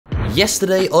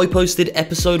Yesterday, I posted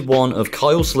episode 1 of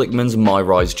Kyle Slickman's My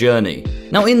Rise journey.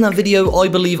 Now in that video, I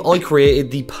believe I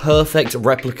created the perfect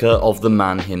replica of the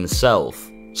man himself.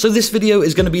 So this video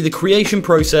is going to be the creation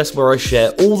process where I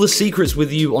share all the secrets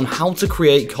with you on how to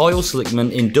create Kyle Slickman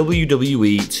in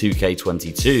WWE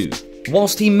 2K22.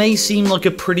 Whilst he may seem like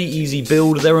a pretty easy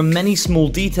build, there are many small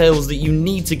details that you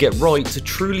need to get right to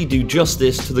truly do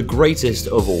justice to the greatest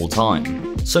of all time.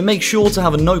 So make sure to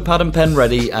have a notepad and pen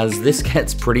ready as this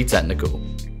gets pretty technical.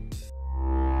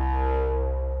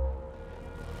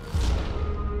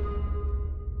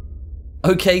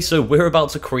 Okay, so we're about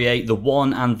to create the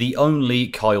one and the only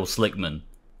Kyle Slickman.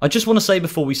 I just want to say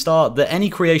before we start that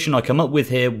any creation I come up with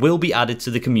here will be added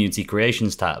to the Community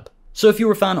Creations tab. So if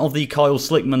you're a fan of the Kyle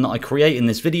Slickman that I create in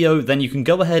this video, then you can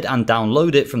go ahead and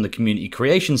download it from the Community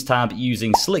Creations tab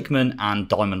using Slickman and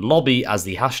DiamondLobby as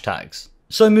the hashtags.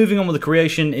 So moving on with the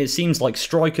creation, it seems like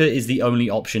Striker is the only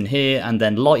option here, and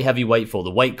then Light Heavyweight for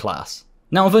the weight class.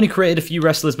 Now I've only created a few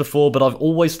wrestlers before, but I've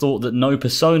always thought that no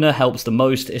persona helps the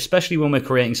most, especially when we're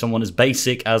creating someone as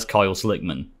basic as Kyle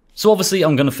Slickman. So obviously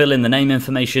I'm going to fill in the name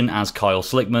information as Kyle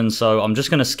Slickman, so I'm just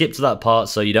going to skip to that part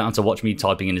so you don't have to watch me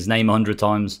typing in his name 100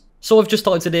 times. So I've just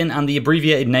typed it in and the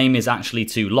abbreviated name is actually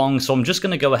too long, so I'm just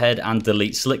going to go ahead and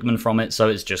delete Slickman from it so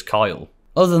it's just Kyle.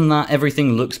 Other than that,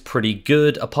 everything looks pretty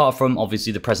good, apart from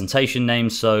obviously the presentation name,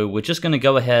 so we're just going to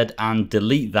go ahead and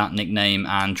delete that nickname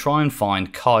and try and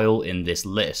find Kyle in this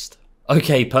list.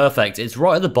 Okay, perfect. It's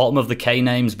right at the bottom of the K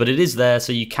names, but it is there,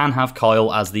 so you can have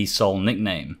Kyle as the sole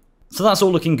nickname. So that's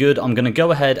all looking good. I'm going to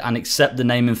go ahead and accept the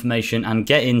name information and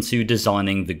get into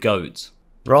designing the GOAT.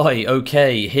 Right,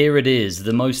 okay, here it is,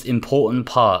 the most important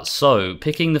part. So,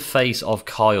 picking the face of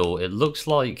Kyle, it looks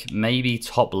like maybe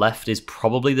top left is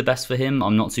probably the best for him.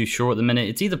 I'm not too sure at the minute.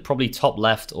 It's either probably top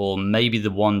left or maybe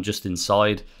the one just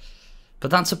inside.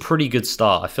 But that's a pretty good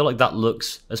start. I feel like that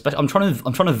looks, especially, I'm trying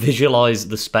to visualize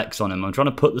the specs on him. I'm trying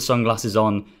to put the sunglasses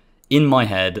on in my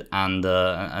head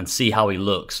and see how he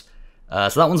looks.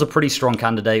 So that one's a pretty strong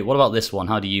candidate. What about this one?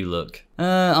 How do you look?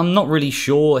 I'm not really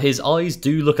sure. His eyes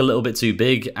do look a little bit too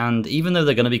big, and even though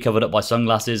they're going to be covered up by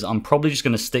sunglasses, I'm probably just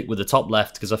going to stick with the top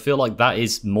left because I feel like that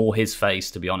is more his face,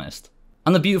 to be honest.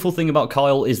 And the beautiful thing about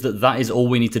Kyle is that that is all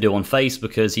we need to do on face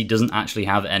because he doesn't actually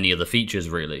have any other features,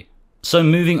 really. So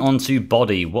moving on to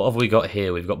body, what have we got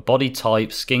here? We've got body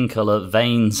type, skin color,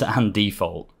 veins, and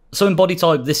default. So in body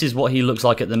type, this is what he looks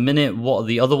like at the minute. What are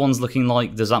the other ones looking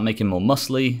like? Does that make him more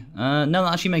muscly? No,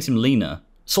 that actually makes him leaner.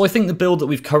 So I think the build that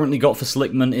we've currently got for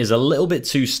Slickman is a little bit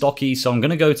too stocky, so I'm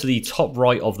going to go to the top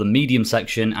right of the medium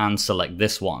section and select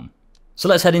this one. So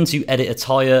let's head into edit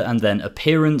attire and then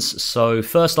appearance. So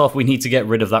first off, we need to get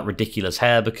rid of that ridiculous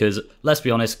hair because, let's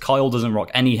be honest, Kyle doesn't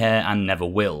rock any hair and never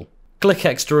will. Click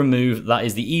X to remove. That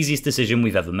is the easiest decision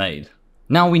we've ever made.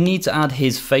 Now we need to add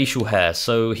his facial hair,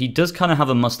 so he does kind of have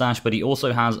a mustache, but he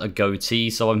also has a goatee,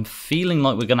 so I'm feeling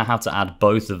like we're going to have to add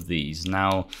both of these.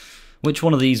 Now, which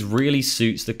one of these really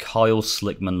suits the Kyle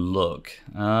Slickman look?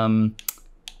 None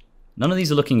of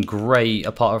these are looking great,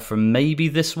 apart from maybe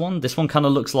this one. This one kind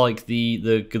of looks like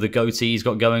the goatee he's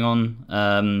got going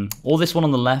on, or this one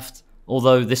on the left,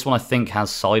 although this one I think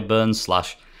has sideburns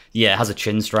slash, yeah, it has a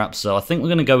chin strap, so I think we're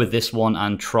going to go with this one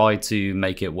and try to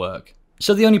make it work.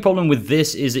 So the only problem with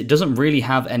this is it doesn't really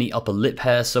have any upper lip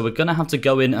hair, so we're going to have to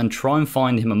go in and try and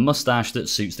find him a mustache that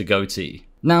suits the goatee.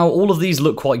 Now, all of these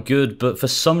look quite good, but for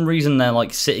some reason they're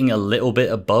like sitting a little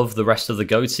bit above the rest of the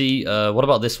goatee. What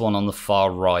about this one on the far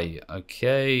right?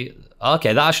 Okay,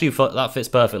 that fits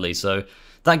perfectly, so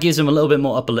that gives him a little bit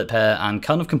more upper lip hair and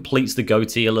kind of completes the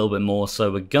goatee a little bit more,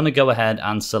 so we're going to go ahead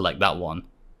and select that one.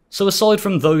 So aside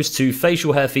from those two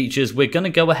facial hair features, we're going to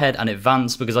go ahead and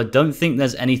advance because I don't think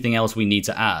there's anything else we need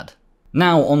to add.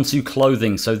 Now onto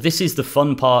clothing, so this is the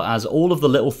fun part as all of the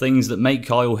little things that make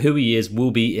Kyle who he is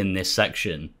will be in this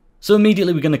section. So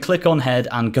immediately we're going to click on head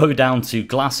and go down to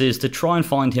glasses to try and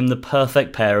find him the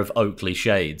perfect pair of Oakley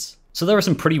shades. So there are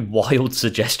some pretty wild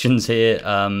suggestions here.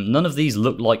 None of these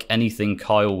look like anything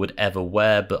Kyle would ever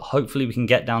wear, but hopefully we can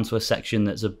get down to a section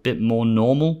that's a bit more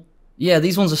normal. Yeah,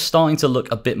 these ones are starting to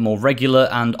look a bit more regular,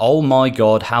 and oh my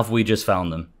god, have we just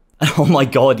found them. Oh my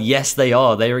god, yes they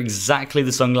are. They are exactly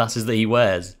the sunglasses that he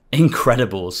wears.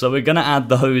 Incredible. So we're going to add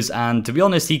those, and to be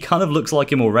honest, he kind of looks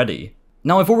like him already.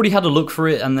 Now I've already had a look for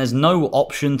it, and there's no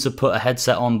option to put a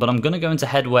headset on, but I'm going to go into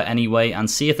headwear anyway and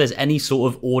see if there's any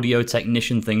sort of audio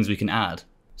technician things we can add.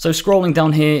 So scrolling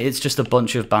down here, it's just a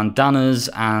bunch of bandanas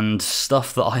and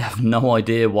stuff that I have no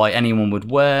idea why anyone would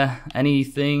wear.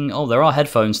 Anything? Oh, there are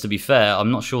headphones, to be fair.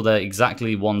 I'm not sure they're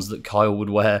exactly ones that Kyle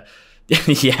would wear.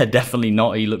 Yeah, definitely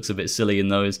not. He looks a bit silly in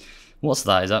those. What's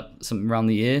that? Is that something around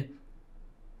the ear?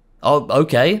 Oh,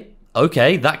 okay.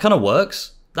 Okay, that kind of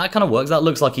works. That kind of works. That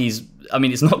looks like he's... I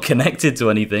mean, it's not connected to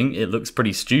anything. It looks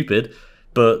pretty stupid.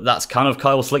 But that's kind of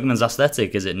Kyle Slickman's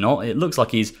aesthetic, is it not? It looks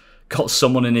like he's got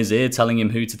someone in his ear telling him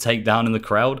who to take down in the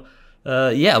crowd.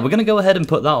 Yeah, we're going to go ahead and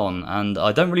put that on. And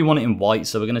I don't really want it in white,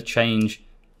 so we're going to change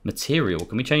material.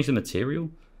 Can we change the material?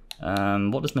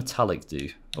 What does metallic do?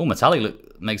 Oh,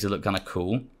 metallic makes it look kind of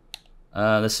cool.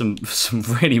 There's some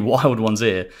really wild ones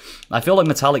here. I feel like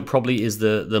metallic probably is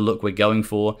the look we're going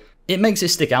for. It makes it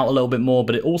stick out a little bit more,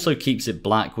 but it also keeps it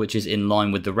black, which is in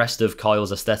line with the rest of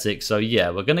Kyle's aesthetic. So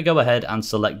yeah, we're going to go ahead and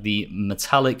select the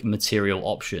metallic material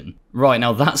option. Right,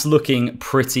 now that's looking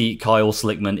pretty Kyle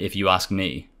Slickman if you ask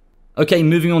me. Okay,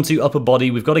 moving on to upper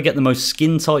body, we've got to get the most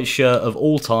skin-tight shirt of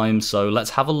all time, so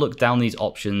let's have a look down these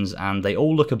options, and they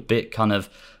all look a bit kind of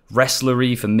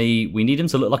wrestlery for me. We need him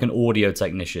to look like an audio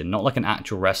technician, not like an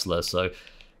actual wrestler, so...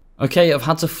 Okay, I've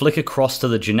had to flick across to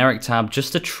the generic tab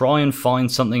just to try and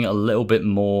find something a little bit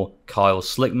more Kyle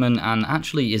Slickman, and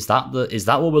actually, is that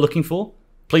what we're looking for?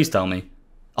 Please tell me.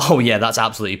 Oh yeah, that's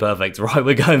absolutely perfect. Right,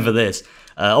 we're going for this.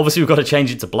 Obviously, we've got to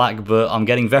change it to black, but I'm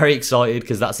getting very excited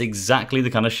because that's exactly the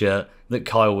kind of shirt that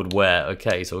Kyle would wear.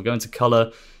 Okay, so we're going to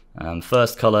color,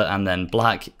 first color, and then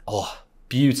black. Oh,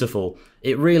 beautiful.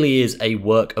 It really is a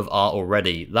work of art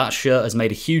already. That shirt has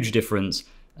made a huge difference.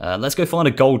 Let's go find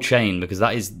a gold chain because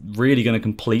that is really going to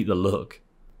complete the look.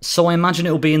 So I imagine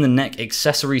it will be in the neck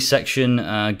accessory section.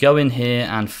 Go in here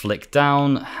and flick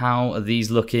down. How are these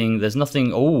looking? There's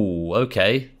nothing. Oh,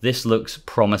 okay. This looks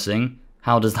promising.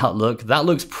 How does that look? That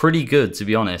looks pretty good, to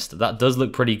be honest. That does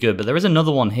look pretty good, but there is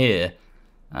another one here.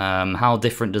 How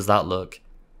different does that look?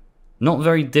 Not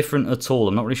very different at all.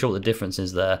 I'm not really sure what the difference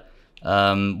is there.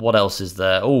 What else is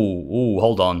there? Oh,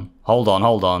 hold on.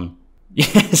 Hold on.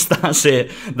 Yes, that's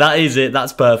it. That is it.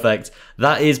 That's perfect.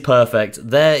 That is perfect.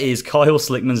 There is Kyle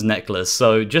Slickman's necklace.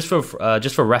 So just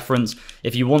for reference,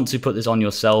 if you want to put this on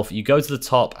yourself, you go to the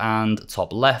top and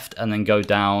top left, and then go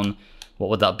down. What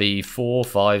would that be? 4,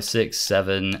 5, 6,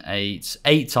 7, 8.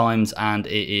 8 times, and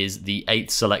it is the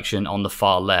 8th selection on the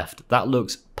far left. That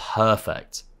looks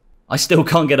perfect. I still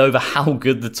can't get over how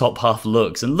good the top half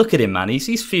looks. And look at him, man.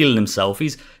 He's feeling himself.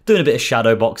 He's doing a bit of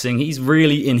shadow boxing. He's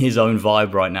really in his own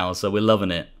vibe right now, so we're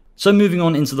loving it. So moving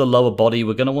on into the lower body,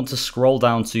 we're going to want to scroll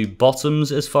down to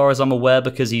bottoms as far as I'm aware,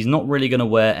 because he's not really going to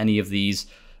wear any of these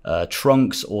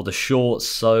trunks or the shorts.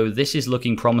 So this is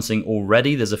looking promising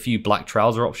already. There's a few black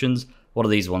trouser options. What do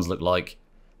these ones look like?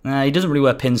 He doesn't really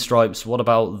wear pinstripes. What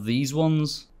about these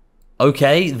ones?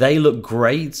 Okay, they look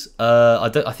great. I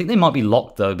think they might be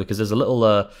locked though, because there's a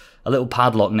little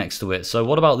padlock next to it. So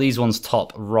what about these ones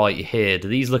top right here? Do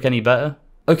these look any better?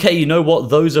 Okay, you know what?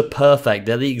 Those are perfect.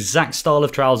 They're the exact style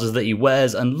of trousers that he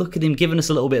wears, and look at him giving us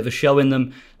a little bit of a show in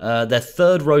them. They're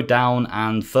third row down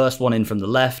and first one in from the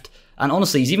left. And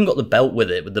honestly, he's even got the belt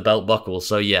with it, with the belt buckle.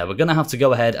 So yeah, we're going to have to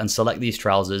go ahead and select these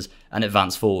trousers and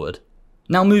advance forward.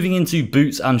 Now moving into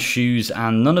boots and shoes,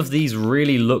 and none of these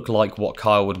really look like what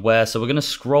Kyle would wear, so we're going to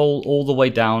scroll all the way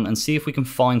down and see if we can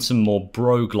find some more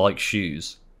brogue-like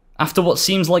shoes. After what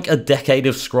seems like a decade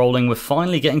of scrolling, we're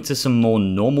finally getting to some more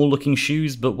normal looking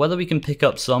shoes, but whether we can pick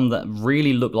up some that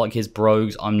really look like his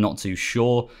brogues, I'm not too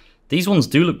sure. These ones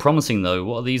do look promising though.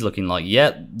 What are these looking like?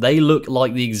 Yeah, they look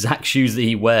like the exact shoes that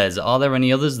he wears. Are there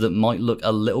any others that might look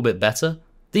a little bit better?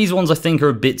 These ones I think are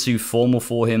a bit too formal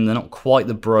for him. They're not quite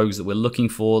the brogues that we're looking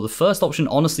for. The first option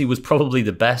honestly was probably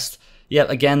the best.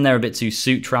 Yet again, they're a bit too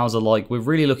suit trouser-like. We're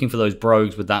really looking for those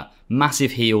brogues with that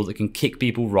massive heel that can kick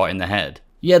people right in the head.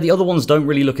 Yeah, the other ones don't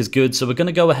really look as good, so we're going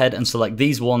to go ahead and select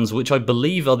these ones, which I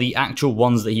believe are the actual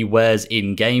ones that he wears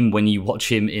in-game when you watch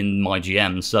him in my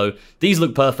GM. So these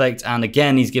look perfect, and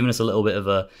again, he's giving us a little bit of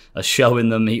a show in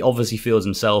them. He obviously feels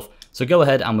himself. So go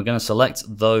ahead and we're going to select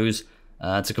those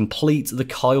to complete the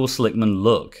Kyle Slickman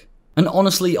look. And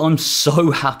honestly, I'm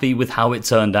so happy with how it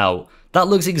turned out. That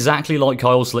looks exactly like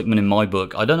Kyle Slickman in my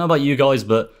book. I don't know about you guys,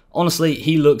 but honestly,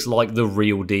 he looks like the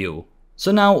real deal.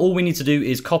 So now all we need to do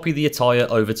is copy the attire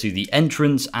over to the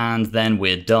entrance, and then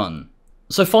we're done.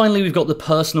 So finally, we've got the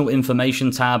personal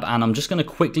information tab, and I'm just going to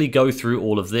quickly go through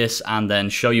all of this and then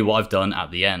show you what I've done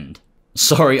at the end.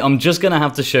 Sorry, I'm just going to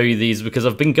have to show you these because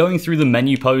I've been going through the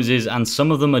menu poses and some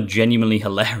of them are genuinely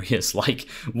hilarious. Like,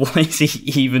 what is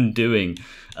he even doing?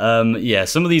 Yeah,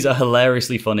 some of these are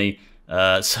hilariously funny.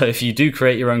 So if you do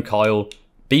create your own Kyle,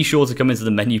 be sure to come into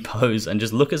the menu pose and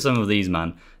just look at some of these,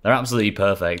 man. They're absolutely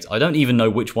perfect. I don't even know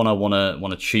which one I want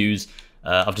to choose.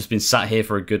 I've just been sat here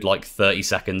for a good like 30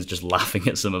 seconds just laughing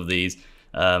at some of these.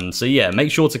 So yeah,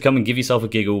 make sure to come and give yourself a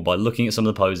giggle by looking at some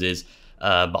of the poses.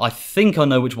 But I think I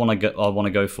know which one I want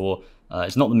to go for.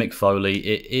 It's not the Mick Foley.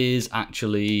 It is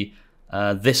actually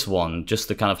This one, just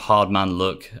the kind of hard man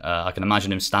look. I can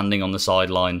imagine him standing on the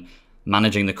sideline,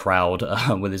 managing the crowd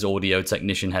with his audio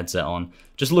technician headset on,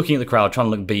 just looking at the crowd, trying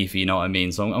to look beefy, you know what I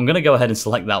mean? So I'm going to go ahead and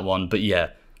select that one, but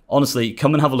yeah, honestly,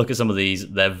 come and have a look at some of these.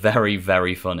 They're very,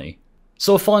 very funny.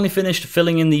 So I've finally finished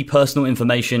filling in the personal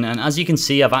information, and as you can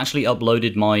see, I've actually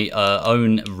uploaded my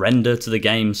own render to the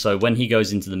game, so when he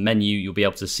goes into the menu, you'll be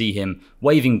able to see him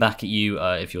waving back at you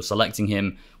if you're selecting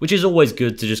him, which is always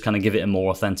good to just kind of give it a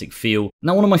more authentic feel.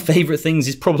 Now, one of my favourite things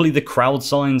is probably the crowd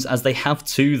signs, as they have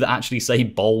two that actually say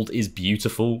 "bold is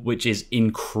beautiful," which is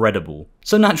incredible.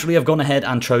 So naturally, I've gone ahead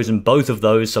and chosen both of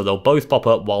those, so they'll both pop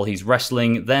up while he's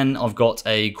wrestling. Then I've got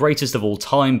a greatest of all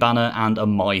time banner and a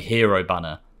my hero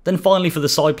banner. Then finally for the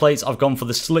side plates, I've gone for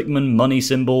the Slickman money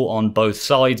symbol on both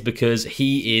sides because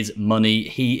he is money,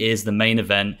 he is the main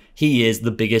event, he is the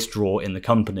biggest draw in the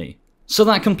company. So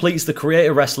that completes the Create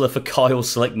a Wrestler for Kyle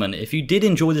Slickman. If you did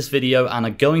enjoy this video and are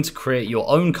going to create your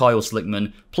own Kyle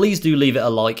Slickman, please do leave it a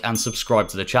like and subscribe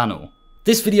to the channel.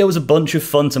 This video was a bunch of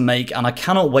fun to make and I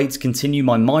cannot wait to continue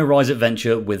my Rise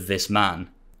adventure with this man.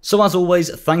 So as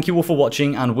always, thank you all for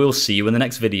watching and we'll see you in the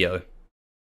next video.